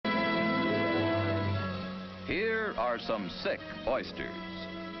here are some sick oysters.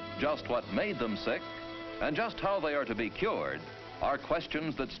 Just what made them sick and just how they are to be cured are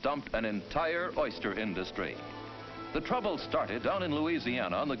questions that stumped an entire oyster industry. The trouble started down in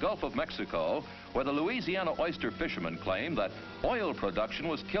Louisiana on the Gulf of Mexico, where the Louisiana oyster fishermen claimed that oil production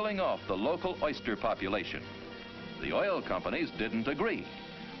was killing off the local oyster population. The oil companies didn't agree,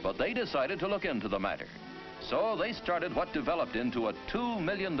 but they decided to look into the matter. So they started what developed into a $2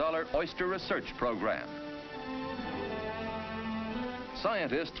 million oyster research program.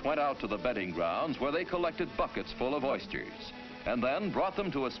 Scientists went out to the bedding grounds where they collected buckets full of oysters and then brought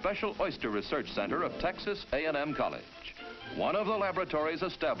them to a special oyster research center of Texas A&M College, one of the laboratories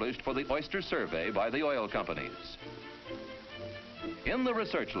established for the oyster survey by the oil companies. In the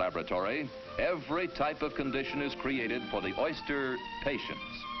research laboratory, every type of condition is created for the oyster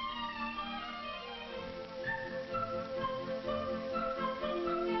patients.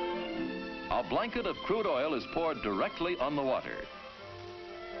 A blanket of crude oil is poured directly on the water.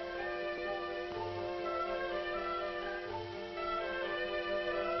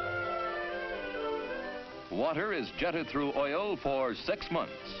 Water is jetted through oil for 6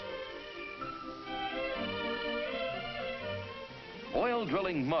 months. Oil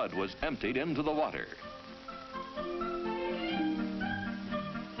drilling mud was emptied into the water.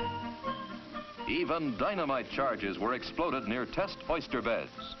 Even dynamite charges were exploded near test oyster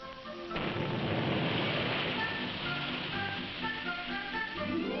beds.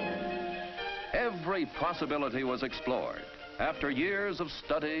 Every possibility was explored. After years of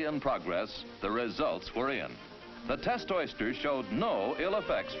study and progress, the results were in. The test oysters showed no ill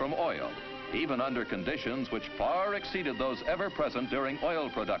effects from oil, even under conditions which far exceeded those ever present during oil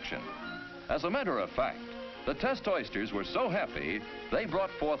production. As a matter of fact, the test oysters were so happy, they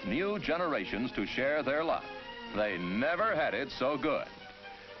brought forth new generations to share their lot. They never had it so good.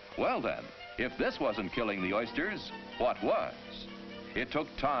 Well then, if this wasn't killing the oysters, what was? It took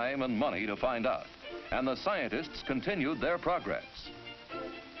time and money to find out, and the scientists continued their progress.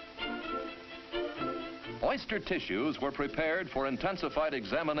 Oyster tissues were prepared for intensified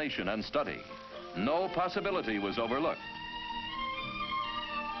examination and study. No possibility was overlooked.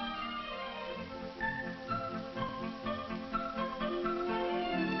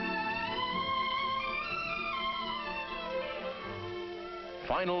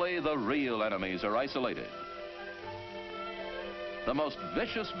 Finally, the real enemies are isolated. The most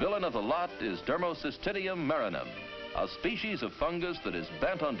vicious villain of the lot is Dermocystidium marinum, a species of fungus that is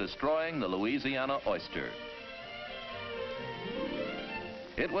bent on destroying the Louisiana oyster.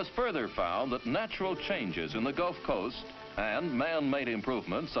 It was further found that natural changes in the Gulf Coast and man-made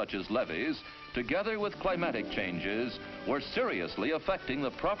improvements such as levees, together with climatic changes, were seriously affecting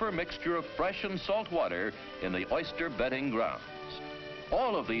the proper mixture of fresh and salt water in the oyster bedding grounds.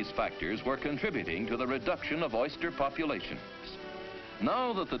 All of these factors were contributing to the reduction of oyster populations.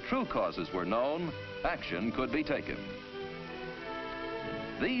 Now that the true causes were known, action could be taken.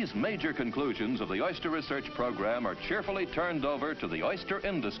 These major conclusions of the oyster research program are cheerfully turned over to the oyster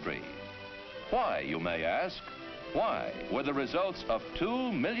industry. Why, you may ask? Why were the results of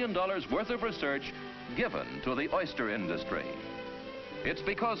 $2 million worth of research given to the oyster industry? It's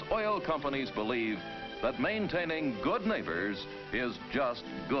because oil companies believe that maintaining good neighbors is just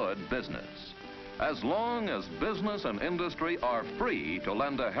good business. As long as business and industry are free to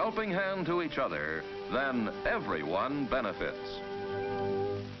lend a helping hand to each other, then everyone benefits.